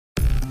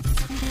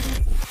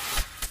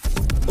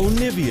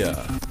Onivia,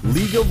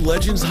 League of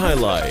Legends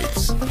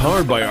highlights,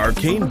 powered by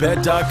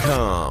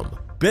ArcaneBet.com.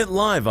 Bet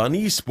live on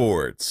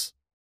esports.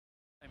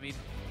 I mean,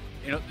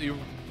 you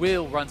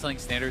will run something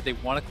standard. They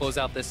want to close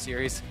out this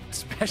series,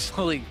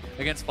 especially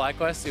against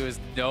FlyQuest, who is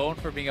known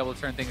for being able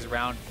to turn things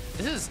around.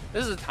 This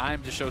is a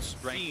time to show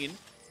strength.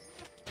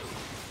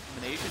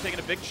 Elimination taking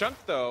a big chunk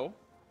though.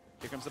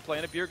 Here comes the play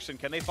into Bjergsen.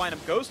 Can they find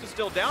him? Ghost is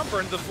still down.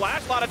 Burns the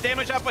flash. A lot of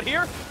damage out, but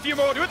here, a few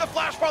more will do it. The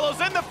flash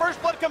follows in. The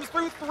first blood comes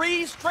through.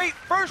 3 straight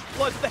first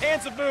bloods to the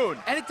hands of Moon.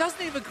 And it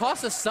doesn't even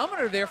cost a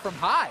summoner there from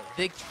high.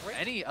 They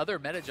any other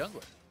meta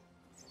jungler.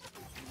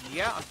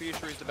 Yeah, I'm pretty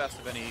sure he's the best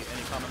of any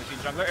common machine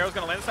jungler. Arrow's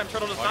gonna land this time.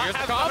 Turtle does not here's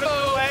have the combo.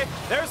 away.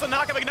 There's a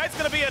knockup. Ignite's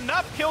gonna be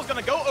enough. Kill's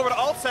gonna go over to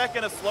Altec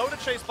and a slow to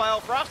chase by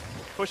Alfrost.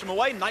 Push him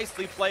away.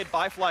 Nicely played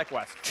by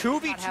FlyQuest.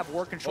 2v2 have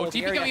war control.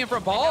 TP coming in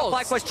from balls.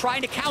 FlyQuest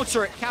trying to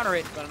counter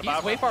it.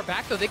 He's way far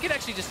back though. They could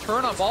actually just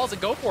turn on balls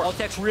and go for it.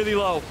 Altec's really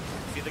low.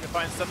 See if they can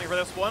find something for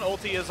this one.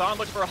 Ulti is on,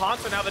 looks for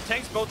Hans, and now the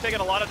tanks both taking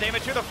a lot of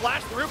damage here. The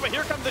flash through, but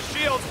here come the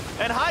shields.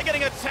 And High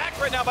getting attacked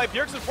right now by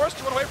Bjergsen, forced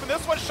to run away from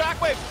this one.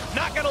 Shockwave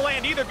not gonna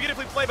land either.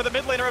 Beautifully played by the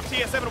mid laner of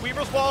TSM and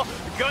Weaver's Wall.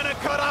 Gonna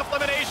cut off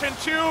elimination.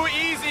 2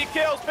 easy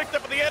kills picked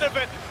up at the end of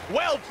it.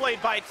 Well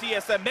played by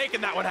TSM,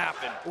 making that one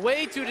happen.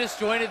 Way too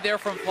disjointed there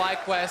from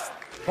FlyQuest.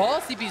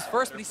 Ball CP's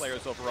first.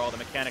 Players overall, the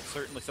mechanics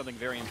certainly something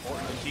very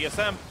important in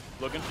TSM.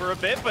 Looking for a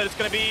bit, but it's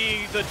going to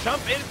be the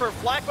jump in for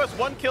FlyQuest.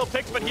 1 kill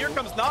picked, but here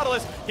comes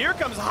Nautilus. Here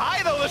comes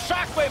High, though. The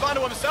shockwave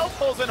onto himself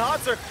pulls in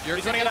Hanser.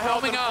 He's running out of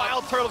health, and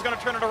Wild Turtle's going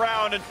to turn it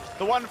around. And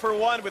the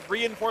 1-for-1 with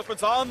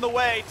reinforcements on the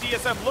way.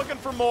 TSM looking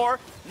for more.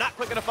 Not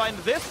quite going to find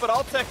this, but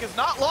Altec is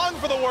not long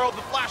for the world.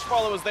 The flash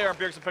follow is there, and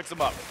Bjergsen picks him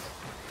up.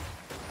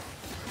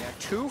 Yeah,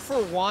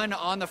 2-for-1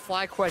 on the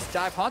FlyQuest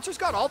dive. Hanser's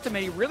got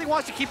ultimate. He really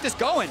wants to keep this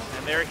going.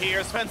 And they're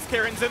here.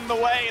 Svenskaren's in the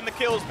way, and the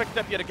kill is picked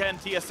up yet again.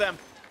 TSM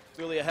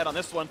really ahead on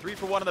this one.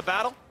 3-for-1 in the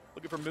battle.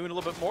 Looking for Moon a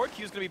little bit more.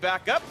 Q's gonna be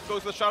back up.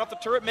 Goes for the shot off the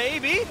turret,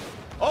 maybe.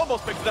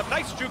 Almost picks it up.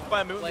 Nice juke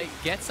by Moon. Like,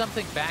 get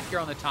something back here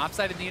on the top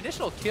side, and the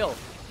initial kill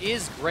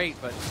is great,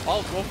 but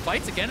Wolf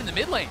fights again in the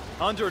mid lane.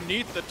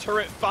 Underneath the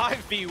turret,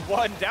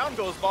 5v1. Down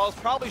goes Balls.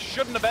 Probably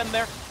shouldn't have been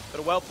there, but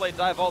a well-played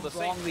dive all the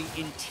same. Strongly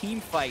in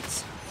team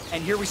fights.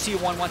 And here we see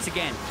one once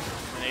again.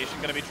 Nation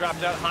going to be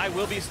dropped out. High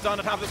will be stunned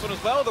on top of this one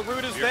as well. The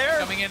root is there.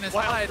 Coming in his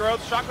Wild side.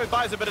 growth. Shockwave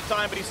buys a bit of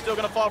time, but he's still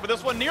going to fall for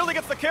this one. Nearly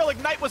gets the kill.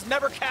 Ignite was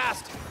never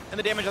cast, and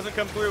the damage doesn't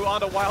come through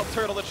onto Wild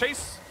Turtle. The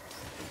chase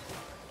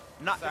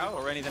not out,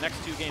 or any of the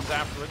next 2 games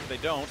after it, if they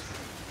don't.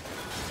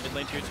 Mid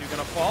lane tier 2 going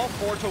to fall.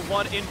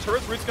 4-1 in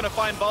turrets. Root's going to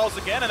find Balls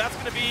again, and that's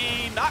going to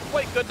be not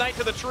quite good night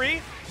to the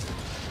tree.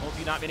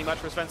 Multi not meaning much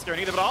for Svenskaren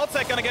either, but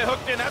Altec gonna get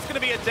hooked in. That's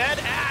gonna be a dead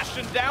Ashe,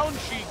 and down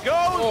she goes.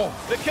 Oh.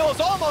 The kill is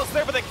almost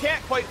there, but they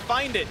can't quite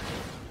find it.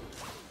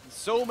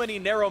 So many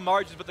narrow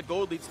margins, but the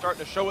gold lead's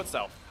starting to show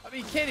itself. I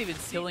mean, you can't even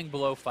killing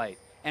below fight.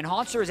 And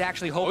Hanser is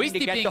actually hoping to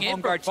get the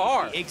home guard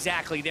far.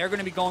 Exactly. They're going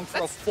to be going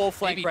for a full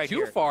flank right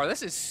here. Too far.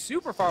 This is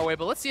super far away,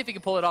 but let's see if he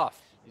can pull it off.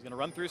 He's going to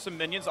run through some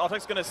minions.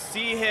 Altec's going to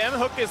see him.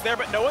 Hook is there,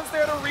 but no one's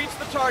there to reach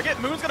the target.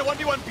 Moon's going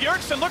to 1v1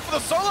 Bjergsen. Look for the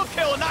solo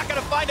kill and not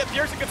going to find it.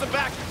 Bjergsen gets it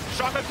back.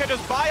 Shotgun catches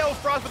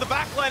Biofrost, but the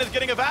backline is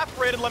getting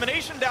evaporated.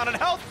 Elimination down in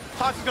health.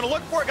 Tox is going to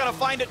look for it. Got to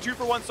find it.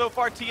 2-for-1 so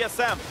far.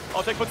 TSM.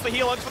 Altec puts the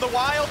heal on for the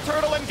Wild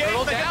Turtle engage.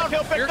 They get the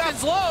kill picked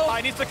up. Low.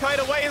 High needs to kite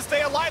away and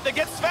stay alive. They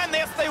get Sven.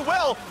 Yes, they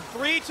will.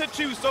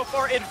 3-2 so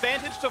far.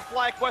 Advantage to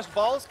FlyQuest.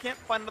 Balls can't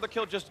find another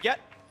kill just yet.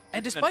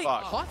 And despite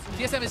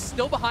TSM is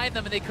still behind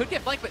them, and they could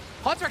get flanked, but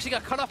Hanser actually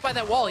got cut off by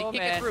that wall. He can't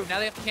get through. Now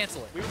they have to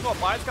cancel it. Weaver's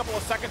buys a couple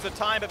of seconds of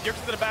time, but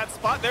Bjergsen's in a bad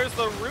spot. There's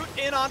the root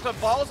in onto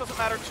Balls. Doesn't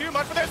matter too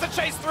much, but there's the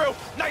chase through.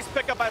 Nice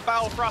pickup by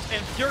Biofrost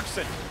and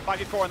Bjergsen.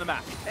 5v4 on the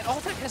map. And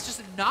Altec has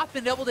just not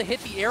been able to hit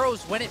the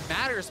arrows when it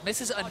matters.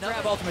 Misses another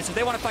grab ultimate, so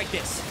they want to fight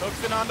this.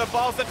 Hooks in on the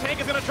Balls. The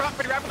tank is going to drop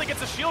pretty rapidly.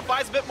 Gets a shield,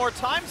 buys a bit more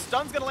time.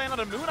 Stun's going to land on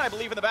a Moon, I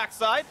believe, in the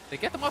backside. They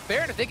get them off there,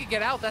 and if they can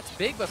get out, that's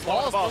big, but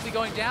Balls will be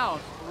going down.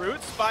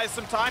 Roots buys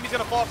some time. He's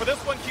going to fall for this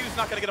one. Q's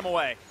not going to get him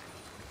away.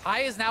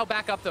 High is now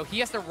back up, though. He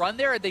has to run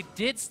there, and they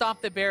did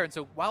stop the Baron.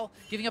 So while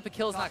giving up a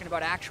kill is not talking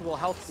about actual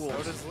health pools.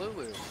 So does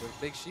Lulu with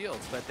big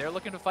shields, but they're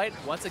looking to fight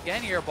once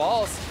again here.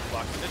 Balls.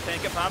 Blocks the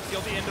tank up, pops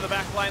he'll be into the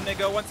back line. They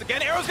go once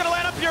again. Arrow's going to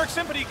land on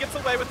Bjergsen, but he gets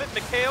away with it.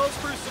 Mikhail's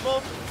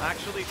Crucible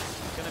actually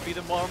going to be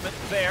the moment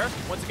there.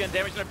 Once again,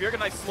 damage on Bjergsen.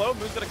 Nice slow.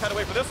 Moon's going to cut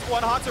away for this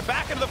one. Hanser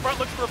back into the front,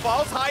 looks for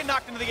Balls. High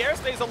knocked into the air,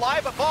 stays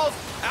alive, but Balls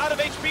out of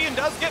HP and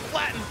does get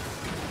flattened.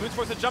 Moon's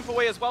forced to jump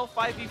away as well.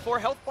 5v4.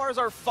 Health bars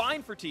are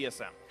fine for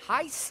TSM.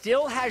 High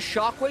still has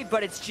Shockwave,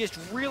 but it's just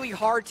really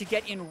hard to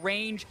get in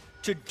range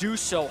to do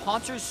so.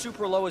 Hanser's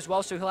super low as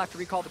well, so he'll have to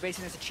recall the base,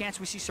 and there's a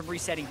chance we see some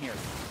resetting here.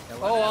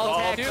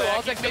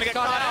 Altec gonna get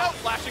caught out.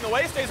 Flashing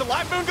away, stays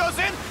alive. Moon goes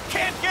in.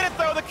 Can't get it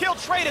though. The kill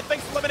traded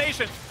thanks to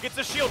elimination. Gets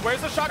the shield.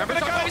 Where's the shotgun gonna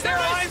go? There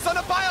lines on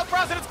the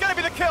Biofrost, and it's gonna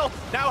be the kill.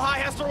 Now High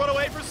has to run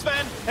away for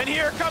Sven, and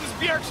here comes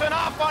Bjergsen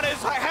off on his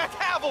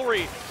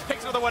cavalry.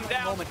 Takes another one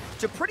down.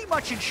 To pretty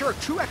much ensure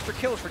 2 extra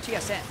kills for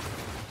TSM.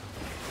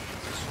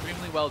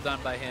 Extremely well done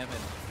by him,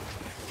 and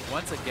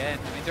once again,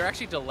 I mean, they're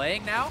actually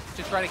delaying now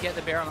to try to get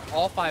the Baron on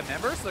all 5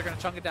 members. So they're going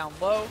to chunk it down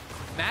low.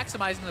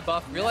 maximizing the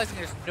buff, realizing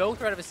there's no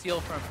threat of a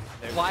steal from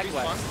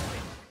FlyQuest.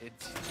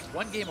 It's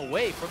one game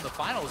away from the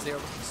finals. They're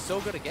looking so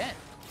good again.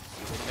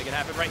 Make it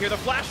happen right here. The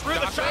flash through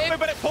the shockwave,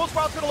 but it pulls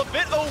Wild Turtle a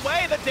bit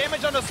away. The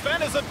damage on the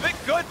Sven is a bit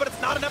good, but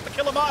it's not enough to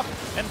kill him off.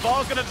 And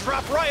Ball's gonna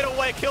drop right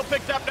away. Kill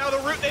picked up. Now the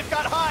root they've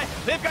got high.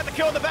 They've got the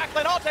kill in the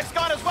backline. Altec's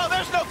gone as well.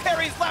 There's no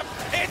carries left.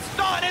 It's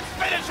done. It's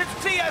finished. It's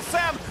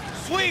TSM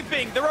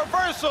sweeping. The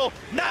reversal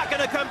not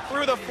gonna come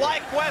through. The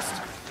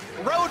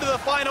FlyQuest road to the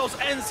finals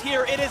ends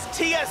here. It is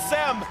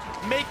TSM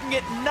making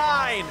it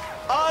 9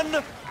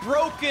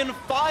 unbroken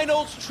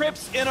finals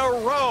trips in a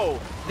row.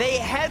 They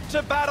head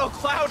to battle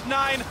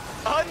Cloud9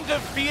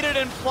 undefeated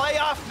in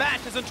playoff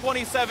matches in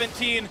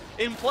 2017,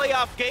 in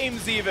playoff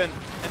games even,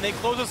 and they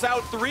close us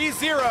out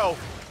 3-0.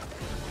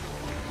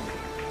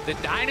 The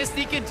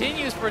dynasty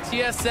continues for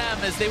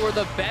TSM as they were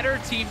the better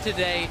team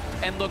today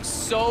and look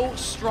so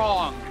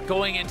strong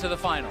going into the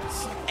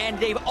finals. And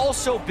they've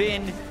also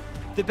been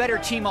the better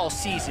team all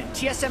season.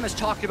 TSM has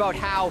talked about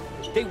how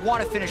they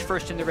want to finish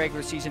first in the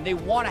regular season. They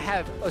want to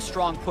have a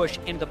strong push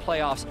into the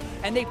playoffs,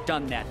 and they've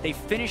done that. They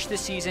finished the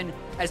season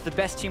as the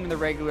best team in the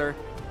regular.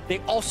 They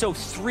also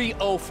 3-0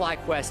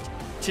 FlyQuest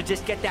to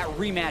just get that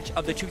rematch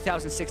of the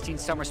 2016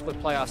 Summer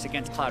Split playoffs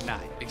against Cloud9.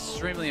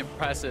 Extremely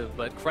impressive,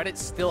 but credit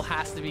still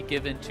has to be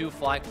given to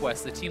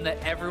FlyQuest, the team that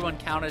everyone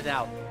counted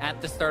out at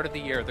the start of the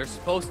year. They're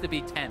supposed to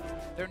be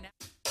 10th. They're now